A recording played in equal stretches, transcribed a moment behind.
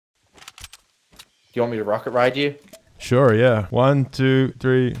you want me to rocket ride you? Sure, yeah. 1, 2,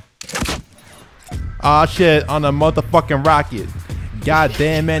 3. Aw, shit, on a motherfucking rocket. God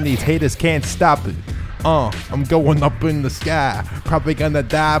damn, man, these haters can't stop it. I'm going up in the sky. Probably gonna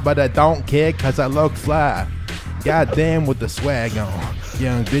die, but I don't care, cause I look fly. God damn, with the swag on.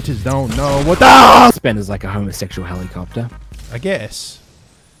 Young bitches don't know what the— Spent as like a homosexual helicopter. I guess.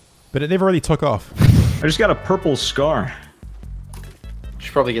 But it never really took off. I just got a purple scar.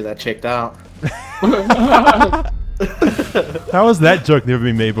 Should probably get that checked out. How has that joke never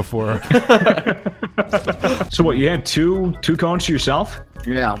been made before? So what, you had two cones to yourself?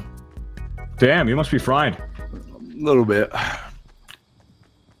 Yeah. Damn, you must be fried. A little bit.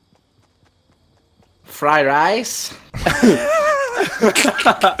 Fried rice? Do you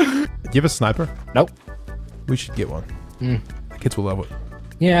have a sniper? Nope. We should get one. The kids will love it.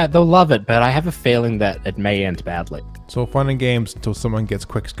 Yeah, they'll love it, but I have a feeling that it may end badly. It's all fun and games until someone gets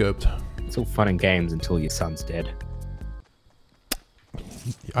quick scoped. It's all fun and games until your son's dead.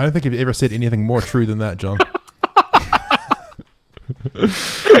 I don't think you've ever said anything more true than that, John.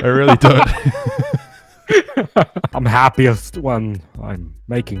 I really don't. I'm happiest when I'm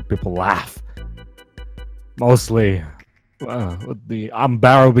making people laugh. Mostly with the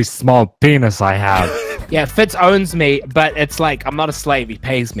unbearably small penis I have. Yeah, Fitz owns me, but it's like, I'm not a slave, he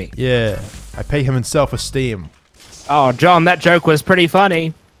pays me. Yeah, I pay him in self-esteem. Oh, John, that joke was pretty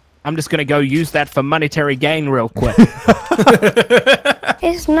funny. I'm just gonna go use that for monetary gain real quick.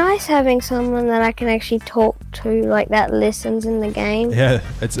 It's nice having someone that I can actually talk to, like that listens in the game. Yeah,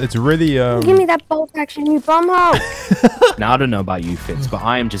 it's really Give me that bolt action, you bumhole! Now, I don't know about you, Fitz, but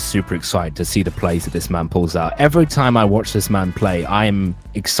I am just super excited to see the plays that this man pulls out. Every time I watch this man play, I am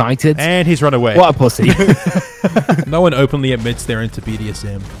excited. And he's run away. What a pussy. No one openly admits they're into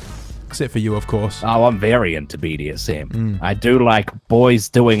BDSM. Except for you, of course. Oh, I'm very into BDSM. I do like boys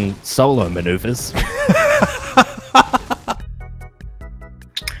doing solo maneuvers.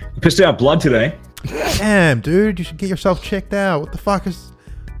 Pissed out blood today. Damn, dude, you should get yourself checked out. What the fuck does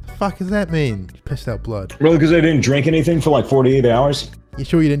that mean? You pissed out blood. Really, because I didn't drink anything for like 48 hours? You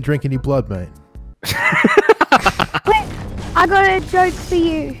sure you didn't drink any blood, mate? I got a joke for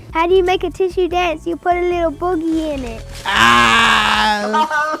you. How do you make a tissue dance? You put a little boogie in it.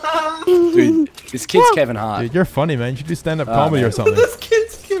 Dude, this kid's Kevin Hart. Dude, you're funny, man. You should do stand-up comedy or something. This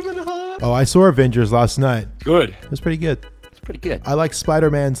kid's Kevin Hart. Oh, I saw Avengers last night. Good. It was pretty good. It's pretty good. I like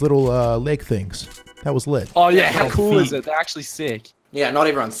Spider-Man's little leg things. That was lit. Oh yeah, how cool is it? They're actually sick. Yeah, not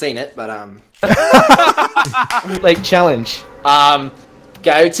everyone's seen it, but Lake challenge.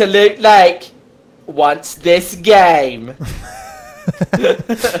 Go to Loot Lake once this game.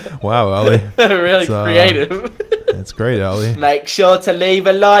 Wow, Ali. Really creative. That's great, Ali. Make sure to leave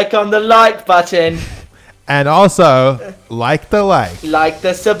a like on the like button. And also, like Like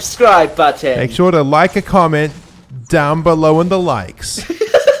the subscribe button. Make sure to like a comment down below in the likes.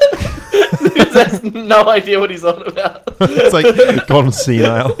 That's no idea what he's on about. It's like gone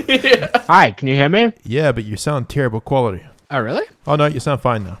senile. Yeah. Hi, can you hear me? Yeah, but you sound terrible quality. Oh, really? Oh, no, you sound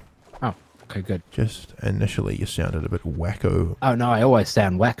fine now. Oh, okay, good. Just initially, you sounded a bit wacko. Oh, no, I always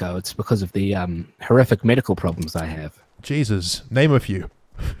sound wacko. It's because of the horrific medical problems I have. Jesus, name a few.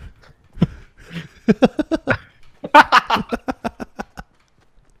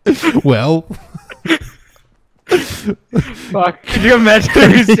 Well. Fuck. Could you imagine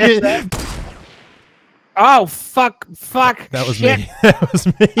who said that? Oh, fuck. That was shit. me. That was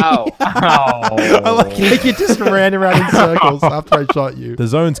me. Oh. I like it. You just ran around in circles after I shot you. The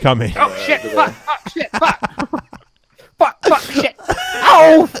zone's coming. Oh, shit. Fuck, shit. Fuck, shit.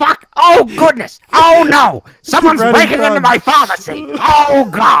 Oh, fuck. Oh, goodness. Oh, no. Someone's breaking into my pharmacy. Oh,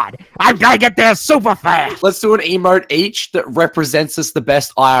 God. I've got to get there super fast. Let's do an emote each that represents us the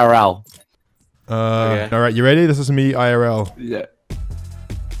best IRL. Okay. All right, you ready? This is me IRL. Yeah.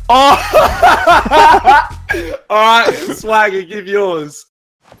 Oh! Alright, Swagger, give yours.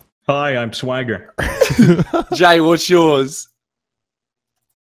 Hi, I'm Swagger. Jay, what's yours?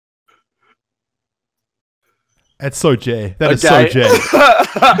 That's so Jay. That is so Jay.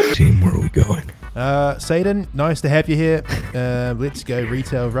 Team, where are we going? Satan, nice to have you here. Let's go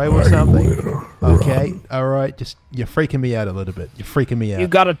retail row or something. Okay, all right. Just you're freaking me out a little bit. You're freaking me out. You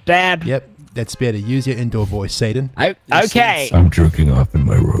got it, Dad. Yep, that's better. Use your indoor voice, Satan. Okay. I'm jerking off in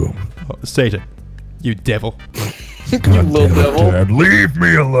my room. Oh, Satan, you devil. God little damn it, devil. Dad, leave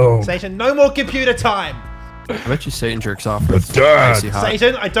me alone. Satan, no more computer time. I bet you Satan jerks off. But Dad,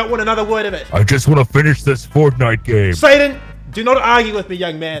 Satan, I don't want another word of it. I just want to finish this Fortnite game. Satan, do not argue with me,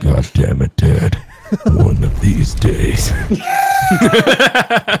 young man. God damn it, Dad. One of these days.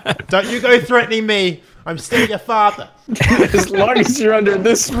 Don't you go threatening me. I'm still your father. As long as you're under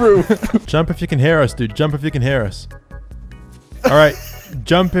this roof. Jump if you can hear us, dude. Jump if you can hear us. All right.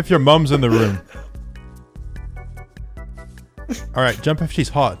 Jump if your mom's in the room. All right. Jump if she's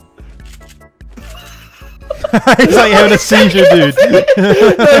hot. He's like having a seizure, dude.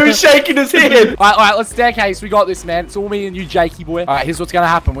 No, he's shaking his head. All right, let's staircase. We got this, man. It's all me and you, Jakey boy. All right, here's what's gonna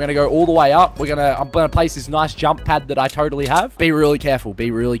happen. We're gonna go all the way up. I'm gonna place this nice jump pad that I totally have. Be really careful.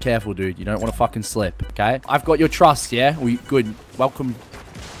 Be really careful, dude. You don't want to fucking slip. Okay? I've got your trust. Yeah. We good. Welcome.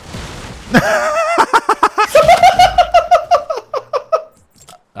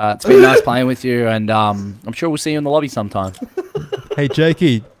 It's been nice playing with you, and I'm sure we'll see you in the lobby sometime. Hey,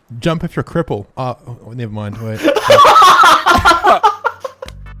 Jakey. Jump if you're crippled. Oh, never mind. Wait.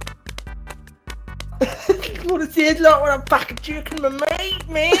 What is it like when I'm fucking jerking my mate,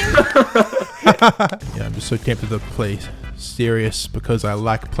 man? Yeah, I'm just so tempted to play serious because I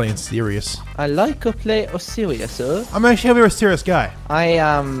like playing serious. I like to play serious, sir. I'm actually a very serious guy. I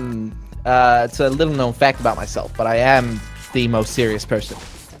am. It's a little known fact about myself, but I am the most serious person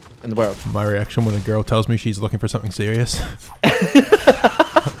in the world. My reaction when a girl tells me she's looking for something serious.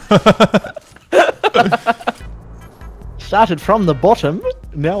 Started from the bottom,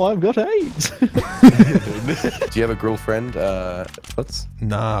 now I've got AIDS. Do you have a girlfriend, Fitz?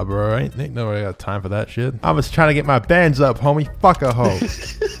 Nah, bro. I ain't nobody got time for that shit. I was trying to get my bands up, homie. Fuck a hoe.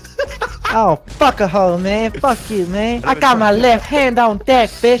 Oh, fuck a hoe, man. Fuck you, man. I got my left hand on deck,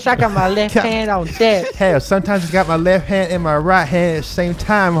 bitch. I got my left hand on deck. Hell, sometimes I got my left hand and my right hand at the same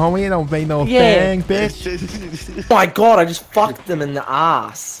time, homie. It don't make no thing, bitch. Oh my god, I just fucked them in the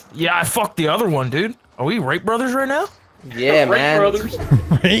ass. Yeah, I fucked the other one, dude. Are we rape brothers right now? Yeah, man.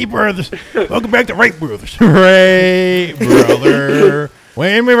 Rape Brothers. Welcome back to Rape Brothers. Rape Brother.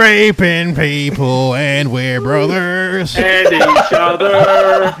 When we're raping people and we're brothers. And each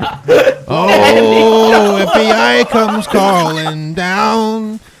other. Oh, FBI comes calling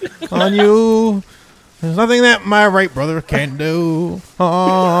down on you. There's nothing that my rape brother can't do.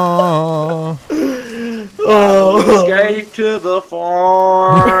 Oh. Escape to the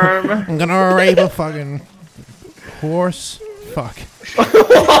farm. I'm gonna rape a fucking horse. Fuck.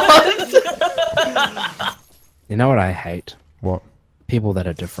 You know what I hate? What? People that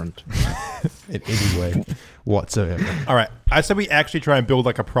are different. In any way whatsoever. All right, I said we actually try and build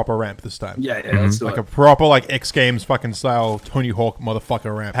like a proper ramp this time. Yeah, let's do Like it. a proper like X Games fucking style Tony Hawk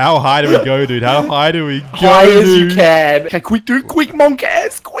motherfucker ramp. How high do we go, dude? How high do we go, High as you dude? can. Okay, quick, dude. Quick, monk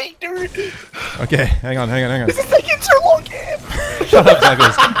ass. Quick, dude. Okay, hang on. This is taking too long, Cam. Shut up,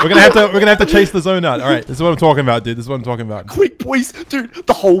 Douglas. We're gonna have to chase the zone out. All right, this is what I'm talking about, dude. This is what I'm talking about. Quick, boys. Dude,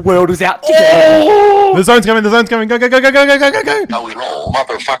 the whole world is out to get. Oh! The zone's coming. The zone's coming. Go, go, go, go, go, go, go, go, go. How we roll,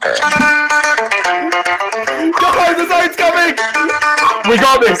 motherfucker. Go, the zone's coming. We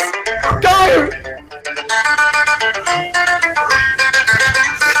got this. Go.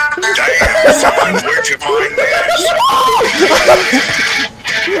 Damn, son, where'd you find this?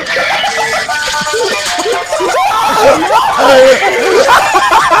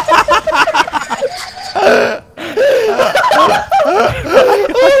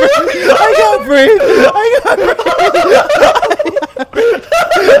 I can't breathe. I can't breathe.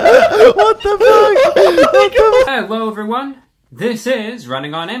 What the fuck? Hello everyone, this is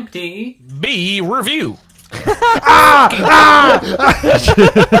Running on Empty B review.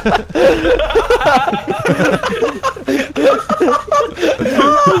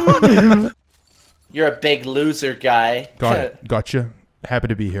 You're a big loser, guy. Got it. Gotcha. Happy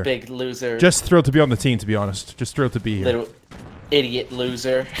to be here. Big loser. Just thrilled to be on the team, to be honest. Just thrilled to be here. Little idiot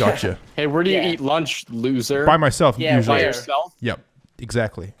loser. Gotcha. Hey, where do you Yeah. eat lunch, loser? By myself, Yeah, usually. where? yourself? Yep.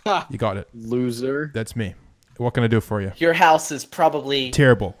 Exactly. You got it. Loser. That's me. What can I do for you? Your house is probably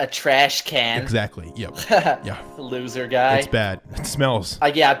Terrible. a trash can. Exactly. Yep. Yeah. Loser guy. It's bad. It smells.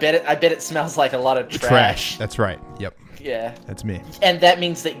 Yeah, I bet it smells like a lot of trash. That's right. Yep. Yeah. That's me. And that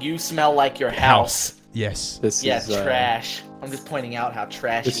means that you smell like your house. Yes. This Yeah, is trash. I'm just pointing out how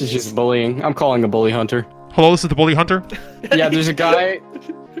trash This it is just bullying. I'm calling a bully hunter. Hello, this is the Bully Hunter. Yeah, there's a guy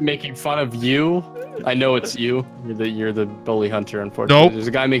making fun of you. I know it's you. You're the bully hunter, unfortunately. Nope. There's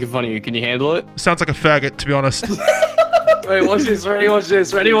a guy making fun of you. Can you handle it? Sounds like a faggot, to be honest. Wait, watch this. Ready? Watch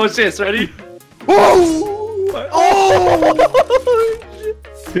this. Ready? Watch this. Ready? Oh!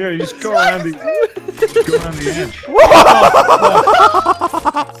 Yeah, you just go around the edge.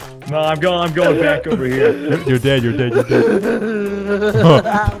 No, I'm going back over here. You're dead. You're dead. You're dead.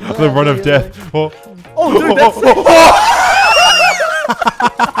 The run of death. Oh, Oh, dude, that's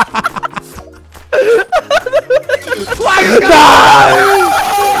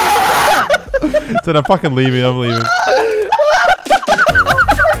Said I'm fucking leaving. I'm leaving.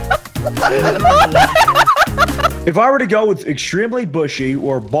 If I were to go with extremely bushy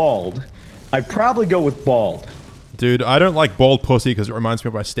or bald, I'd probably go with bald. Dude, I don't like bald pussy because it reminds me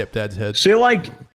of my stepdad's head. See, like,